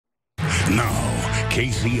Now,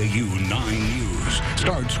 KCAU 9 News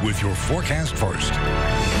starts with your forecast first.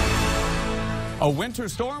 A winter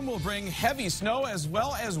storm will bring heavy snow as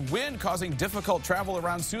well as wind, causing difficult travel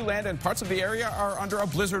around Siouxland, and parts of the area are under a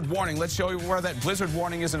blizzard warning. Let's show you where that blizzard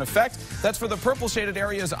warning is in effect. That's for the purple shaded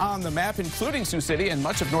areas on the map, including Sioux City and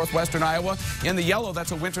much of northwestern Iowa. In the yellow, that's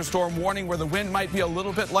a winter storm warning where the wind might be a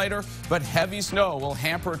little bit lighter, but heavy snow will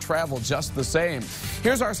hamper travel just the same.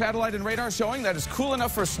 Here's our satellite and radar showing that it's cool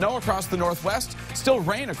enough for snow across the northwest, still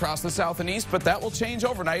rain across the south and east, but that will change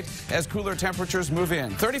overnight as cooler temperatures move in.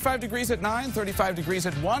 35 degrees at 9, 35 degrees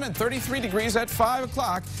at 1, and 33 degrees at 5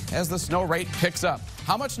 o'clock as the snow rate picks up.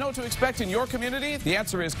 How much snow to expect in your community? The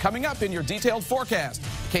answer is coming up in your detailed forecast.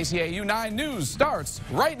 KCAU 9 News starts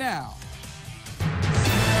right now.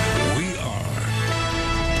 We are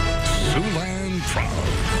Siouxland proud.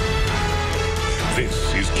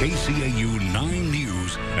 This is KCAU 9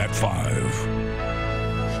 News at 5.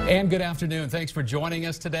 And good afternoon. Thanks for joining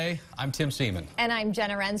us today. I'm Tim Seaman. And I'm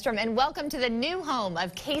Jenna Renstrom, and welcome to the new home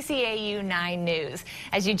of KCAU 9 News.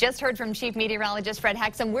 As you just heard from Chief Meteorologist Fred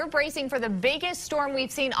Hexum, we're bracing for the biggest storm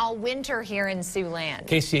we've seen all winter here in Siouxland.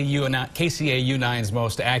 KCAU 9's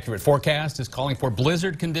most accurate forecast is calling for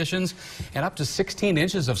blizzard conditions and up to 16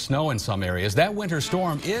 inches of snow in some areas. That winter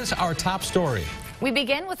storm is our top story. We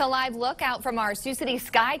begin with a live look out from our Sioux City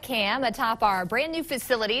Sky Cam atop our brand new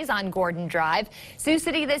facilities on Gordon Drive. Sioux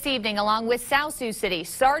City this evening, along with South Sioux City,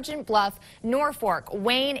 Sergeant Bluff, Norfolk,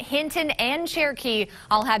 Wayne, Hinton, and Cherokee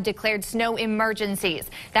all have declared snow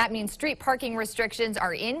emergencies. That means street parking restrictions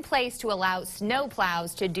are in place to allow snow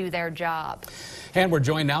plows to do their job. And we're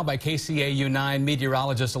joined now by KCAU 9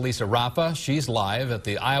 meteorologist Elisa Raffa. She's live at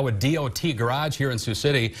the Iowa DOT garage here in Sioux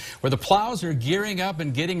City, where the plows are gearing up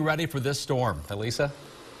and getting ready for this storm. Elisa?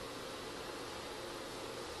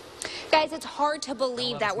 Guys, it's hard to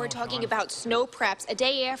believe that we're talking about snow preps a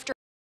day after